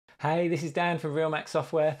Hey, this is Dan from Realmac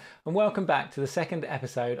Software, and welcome back to the second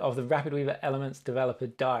episode of the RapidWeaver Elements Developer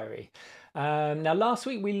Diary. Now, last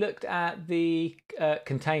week we looked at the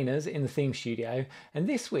containers in the Theme Studio, and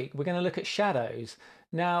this week we're going to look at shadows.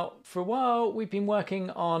 Now, for a while we've been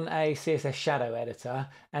working on a CSS shadow editor,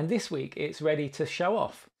 and this week it's ready to show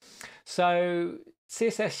off. So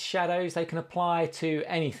CSS shadows, they can apply to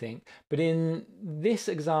anything, but in this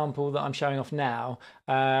example that I'm showing off now,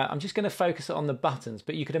 I'm just going to focus on the buttons,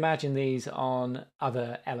 but you could imagine these on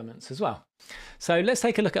other elements as well. So let's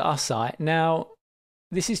take a look at our site. Now,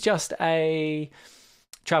 this is just a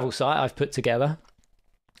travel site I've put together,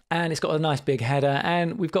 and it's got a nice big header,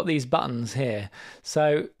 and we've got these buttons here.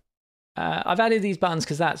 So I've added these buttons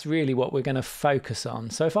because that's really what we're going to focus on.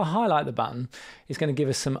 So if I highlight the button, it's going to give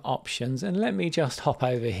us some options. And let me just hop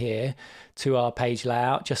over here to our page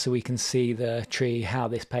layout just so we can see the tree, how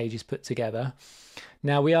this page is put together.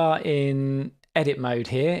 Now we are in edit mode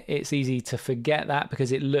here. It's easy to forget that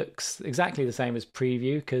because it looks exactly the same as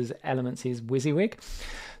preview because Elements is WYSIWYG.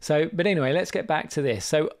 So, but anyway, let's get back to this.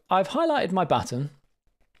 So I've highlighted my button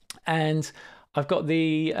and I've got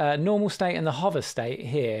the normal state and the hover state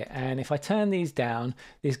here, and if I turn these down,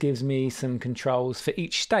 this gives me some controls for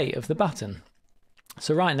each state of the button.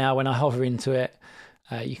 So right now when I hover into it,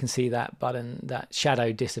 you can see that button, that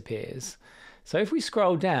shadow disappears. So if we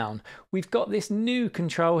scroll down, we've got this new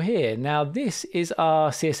control here. Now this is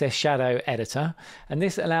our CSS shadow editor, and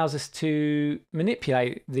this allows us to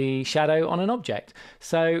manipulate the shadow on an object.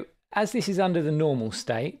 So as this is under the normal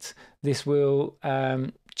state, this will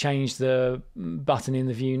change the button in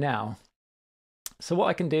the view now. So what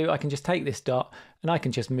I can do, I can just take this dot and I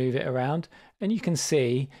can just move it around, and you can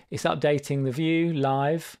see it's updating the view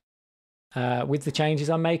live with the changes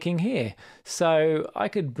I'm making here. So I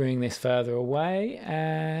could bring this further away,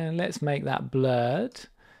 and let's make that blurred.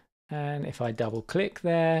 And if I double click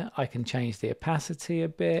there, I can change the opacity a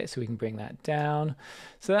bit so we can bring that down.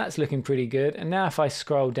 So that's looking pretty good. And now if I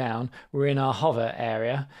scroll down, we're in our hover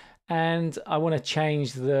area, and I want to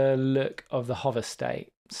change the look of the hover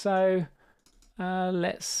state. So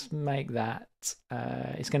let's make that,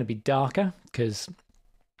 it's going to be darker because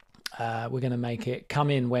we're going to make it come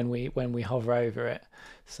in when we hover over it.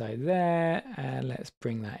 So there, and let's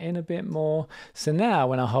bring that in a bit more. So now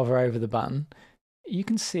when I hover over the button, you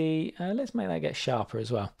can see, let's make that get sharper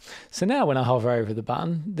as well. So now when I hover over the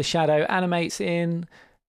button, the shadow animates in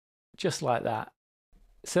just like that.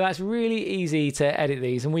 So that's really easy to edit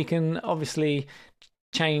these, and we can obviously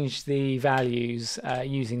change the values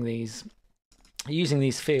using these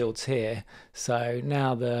fields here. So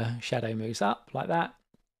now the shadow moves up like that.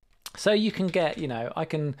 So you can get, I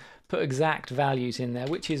can put exact values in there,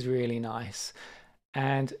 which is really nice.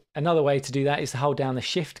 And another way to do that is to hold down the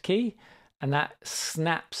Shift key, and that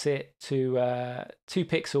snaps it to 2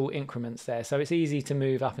 pixel increments there. So it's easy to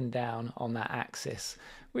move up and down on that axis,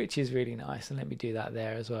 which is really nice. And let me do that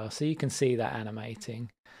there as well. So you can see that animating.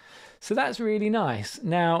 So that's really nice.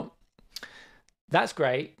 Now, that's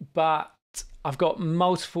great, but I've got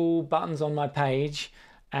multiple buttons on my page,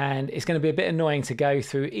 and it's going to be a bit annoying to go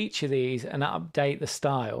through each of these and update the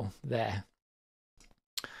style there.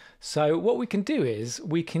 So what we can do is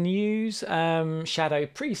we can use shadow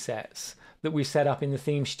presets that we've set up in the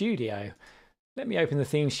Theme Studio. Let me open the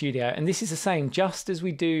Theme Studio, and this is the same just as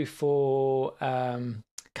we do for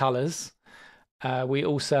colors. We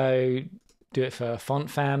also do it for font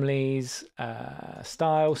families,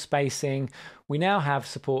 style, spacing. We now have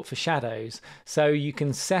support for shadows, so you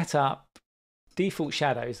can set up default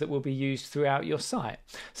shadows that will be used throughout your site.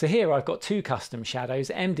 So here I've got 2 custom shadows,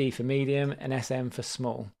 MD for medium and SM for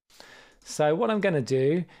small. So what I'm going to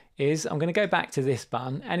do is I'm going to go back to this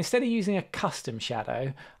button, and instead of using a custom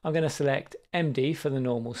shadow, I'm going to select MD for the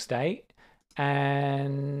normal state,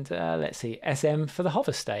 and let's see, SM for the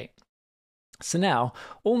hover state. So now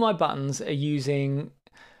all my buttons are using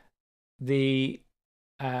these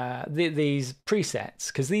presets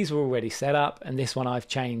because these were already set up, and this one I've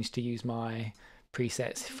changed to use my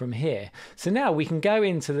presets from here. So now we can go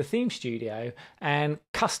into the Theme Studio and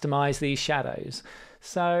customize these shadows.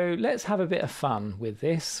 So let's have a bit of fun with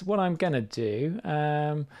this. What I'm going to do,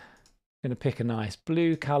 I'm going to pick a nice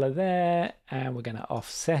blue color there, and we're going to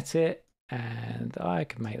offset it, and I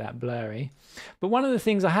can make that blurry. But one of the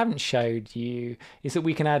things I haven't showed you is that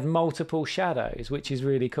we can add multiple shadows, which is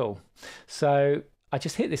really cool. So I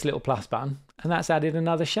just hit this little plus button, and that's added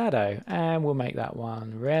another shadow, and we'll make that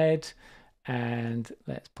one red. And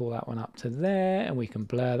let's pull that one up to there, and we can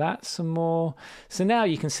blur that some more. So now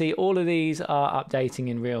you can see all of these are updating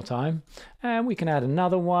in real time, and we can add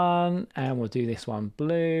another one, and we'll do this one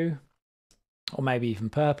blue, or maybe even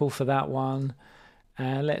purple for that one.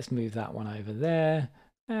 And let's move that one over there.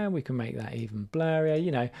 And we can make that even blurrier,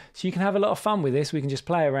 you know. So you can have a lot of fun with this. We can just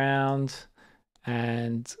play around.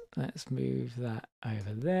 And let's move that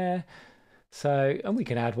over there. So, and we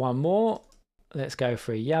can add one more. Let's go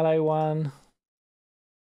for a yellow one.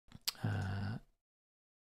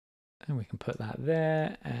 And we can put that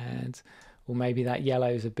there, and or maybe that yellow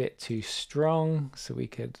is a bit too strong, so we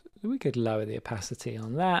could lower the opacity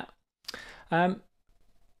on that. And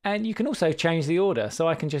you can also change the order, so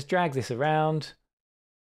I can just drag this around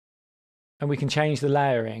and we can change the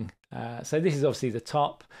layering. So this is obviously the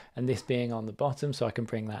top and this being on the bottom, so I can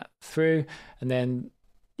bring that through, and then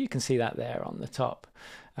you can see that there on the top.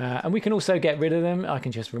 And we can also get rid of them. I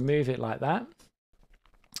can just remove it like that.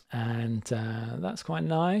 And that's quite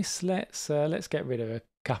nice. Let's get rid of a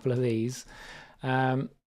couple of these.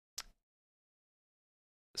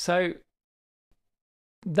 So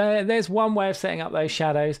there's one way of setting up those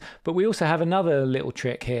shadows, but we also have another little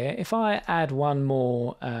trick here. If I add one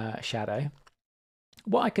more shadow,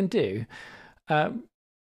 what I can do, I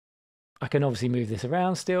can obviously move this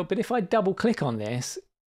around still, but if I double click on this,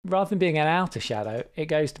 rather than being an outer shadow, it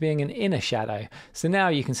goes to being an inner shadow. So now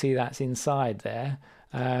you can see that's inside there.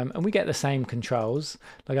 And we get the same controls.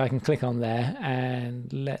 Like I can click on there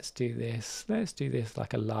and let's do this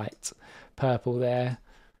like a light purple there.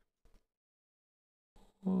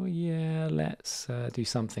 Oh yeah, let's do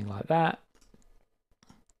something like that.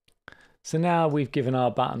 So now we've given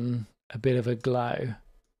our button a bit of a glow.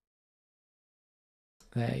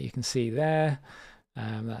 There, you can see there.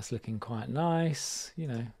 That's looking quite nice, you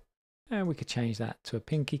know. And we could change that to a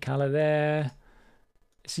pinky color there.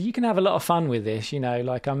 So you can have a lot of fun with this, you know,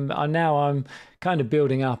 like I'm kind of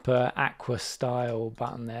building up a aqua style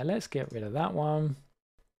button there. Let's get rid of that one.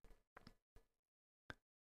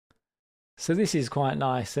 So this is quite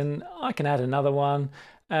nice, and I can add another one,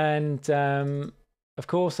 and of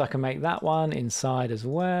course I can make that one inside as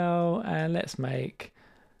well. And let's make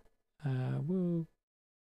we'll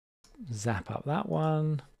zap up that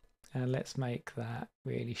one, and let's make that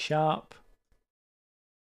really sharp.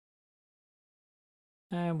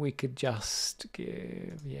 And we could just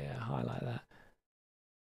give, yeah, highlight that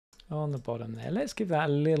on the bottom there. Let's give that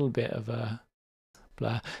a little bit of a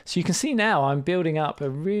blur. So you can see now I'm building up a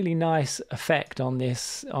really nice effect on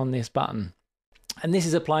this button. And this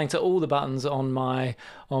is applying to all the buttons on my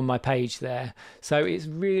page there. So it's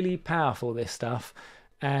really powerful, this stuff.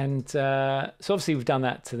 And so obviously we've done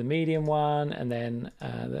that to the medium one, and then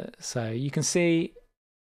so you can see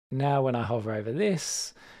now when I hover over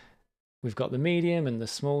this, we've got the medium and the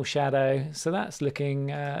small shadow, so that's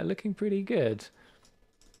looking pretty good.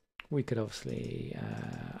 We could obviously,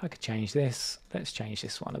 I could change this. Let's change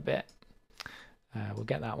this one a bit. We'll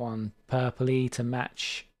get that one purpley to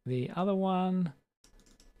match the other one,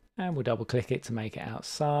 and we'll double click it to make it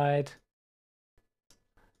outside.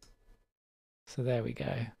 So there we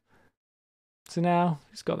go. So now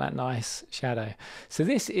it's got that nice shadow. So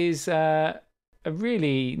this is a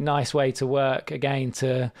really nice way to work, again,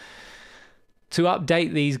 to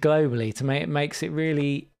update these globally, to make it makes it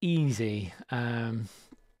really easy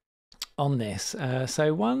on this.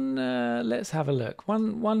 So let's have a look.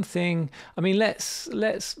 One thing, I mean, let's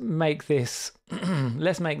make this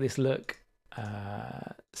let's make this look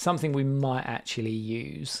something we might actually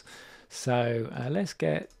use. So let's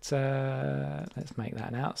make that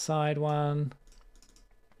an outside one.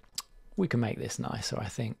 We can make this nicer, I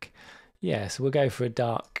think. Yeah, so we'll go for a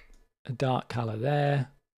dark color there.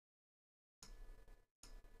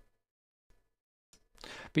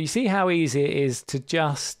 But you see how easy it is to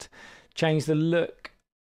just change the look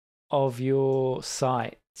of your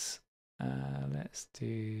site. Let's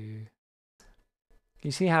do...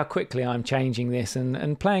 You see how quickly I'm changing this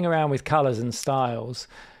and playing around with colors and styles.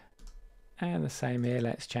 And the same here,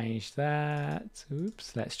 let's change that.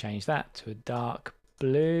 Oops, let's change that to a dark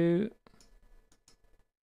blue.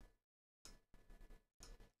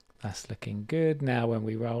 That's looking good. Now when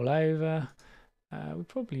we roll over, we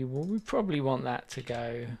probably want that to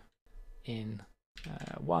go in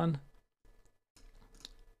 1.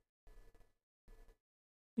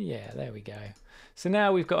 Yeah, there we go. So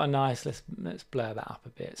now we've got a nice, let's blur that up a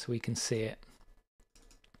bit so we can see it.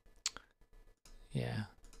 Yeah.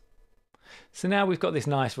 So now we've got this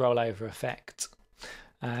nice rollover effect.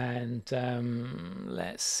 And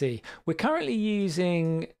let's see. We're currently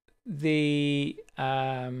using the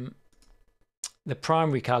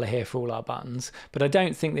primary color here for all our buttons, but I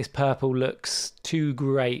don't think this purple looks too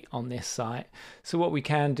great on this site. So what we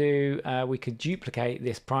can do, we could duplicate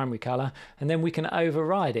this primary color, and then we can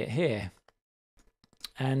override it here.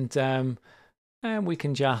 And we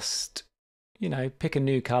can just, you know, pick a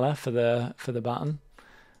new color for the button.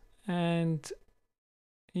 And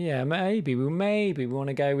yeah, maybe we want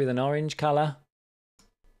to go with an orange color.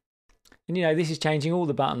 And you know, this is changing all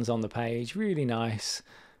the buttons on the page. Really nice.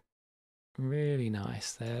 Really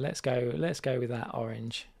nice there. Let's go with that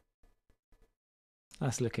orange.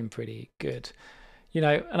 That's looking pretty good. You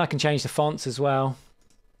know, and I can change the fonts as well.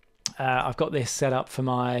 I've got this set up for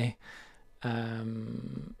my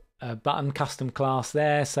button custom class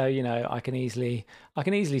there, so you know I can easily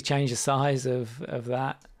change the size of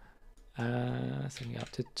that. Setting up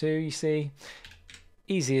to 2, you see,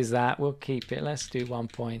 easy as that. We'll keep it, let's do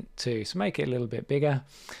 1.2, so make it a little bit bigger.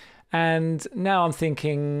 And now I'm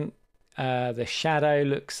thinking the shadow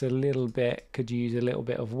looks a little bit, could use a little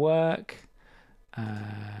bit of work.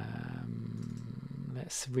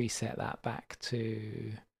 Let's reset that back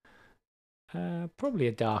to probably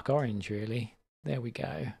a dark orange, really. There we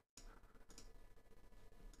go.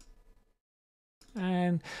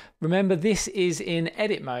 And remember, this is in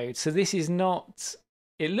edit mode, so this is not,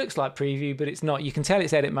 it looks like preview, but it's not. You can tell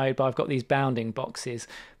it's edit mode, but I've got these bounding boxes.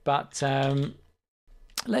 But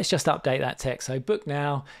let's just update that text. So book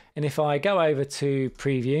now, and if I go over to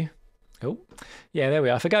preview, oh yeah, there we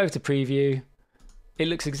are. If I go over to preview, it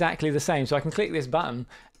looks exactly the same. So I can click this button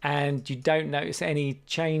and you don't notice any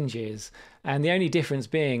changes. And the only difference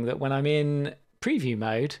being that when I'm in preview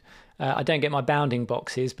mode, I don't get my bounding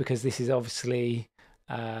boxes because this is obviously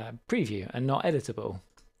preview and not editable.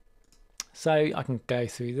 So I can go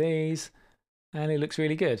through these and it looks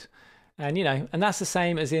really good. And you know, and that's the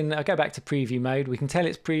same as in, I go back to preview mode. We can tell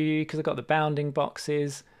it's preview because I've got the bounding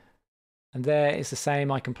boxes. And there it's the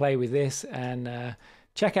same. I can play with this and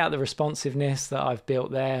check out the responsiveness that I've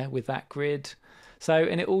built there with that grid. So,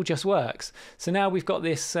 and it all just works. So now we've got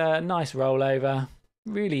this nice rollover,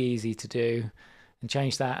 really easy to do, and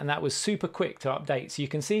change that. And that was super quick to update. So you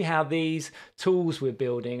can see how these tools we're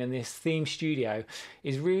building and this theme studio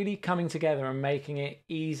is really coming together and making it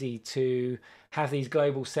easy to have these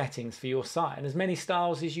global settings for your site and as many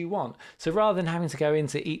styles as you want. So rather than having to go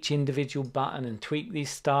into each individual button and tweak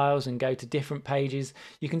these styles and go to different pages,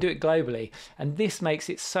 you can do it globally. And this makes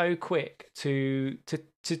it so quick to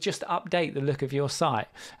just update the look of your site.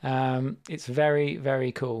 It's very,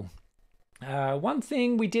 very cool. One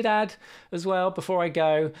thing we did add as well before I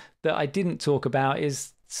go that I didn't talk about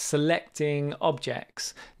is selecting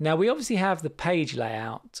objects. Now we obviously have the page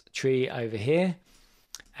layout tree over here,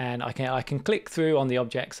 and I can click through on the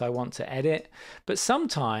objects I want to edit, but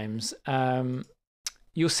sometimes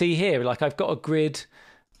you'll see here, like I've got a grid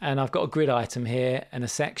and I've got a grid item here and a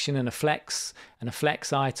section and a flex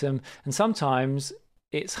item, and sometimes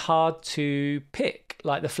it's hard to pick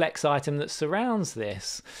like the flex item that surrounds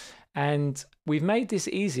this. And we've made this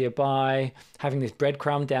easier by having this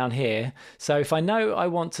breadcrumb down here. So if I know I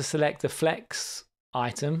want to select the flex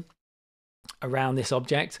item around this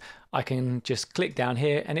object, I can just click down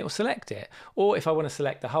here and it will select it. Or if I want to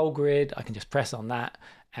select the whole grid, I can just press on that.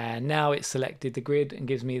 And now it's selected the grid and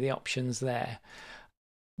gives me the options there.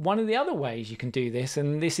 One of the other ways you can do this,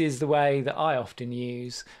 and this is the way that I often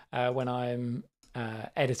use when I'm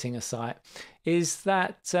editing a site, is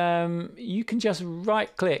that you can just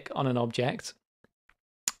right click on an object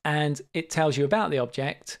and it tells you about the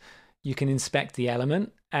object. You can inspect the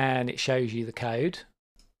element and it shows you the code.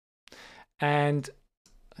 And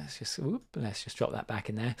let's just drop that back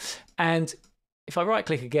in there. And if I right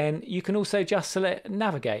click again, you can also just select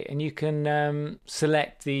navigate and you can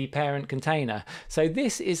select the parent container. So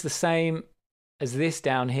this is the same as this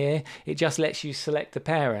down here. It just lets you select the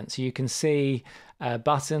parent. So you can see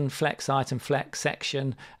button, flex item, flex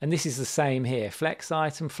section, and this is the same here, flex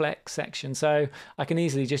item, flex section. So I can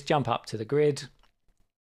easily just jump up to the grid,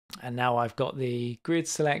 and now I've got the grid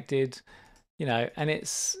selected, you know, and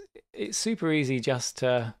it's super easy just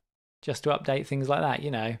to update things like that,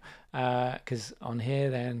 you know, because on here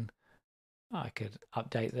then I could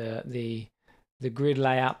update the grid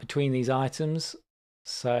layout between these items.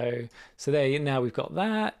 So there, now we've got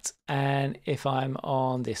that. And if I'm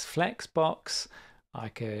on this flex box, I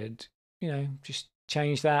could, you know, just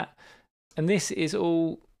change that. And this is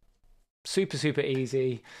all super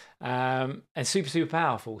easy and super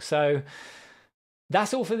powerful. So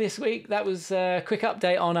that's all for this week. That was a quick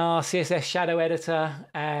update on our CSS shadow editor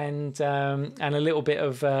and a little bit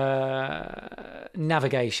of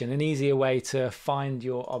navigation, an easier way to find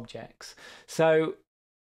your objects. So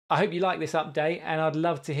I hope you like this update, and I'd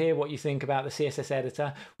love to hear what you think about the CSS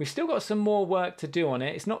editor. We've still got some more work to do on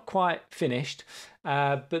it. It's not quite finished,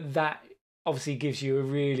 but that obviously gives you a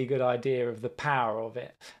really good idea of the power of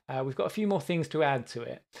it. We've got a few more things to add to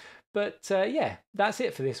it. But yeah, that's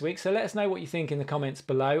it for this week. So let us know what you think in the comments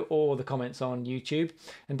below or the comments on YouTube.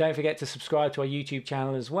 And don't forget to subscribe to our YouTube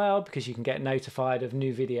channel as well, because you can get notified of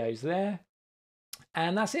new videos there.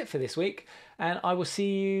 And that's it for this week. And I will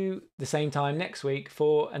see you the same time next week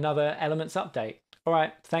for another Elements update. All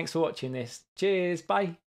right, thanks for watching this. Cheers,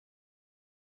 bye.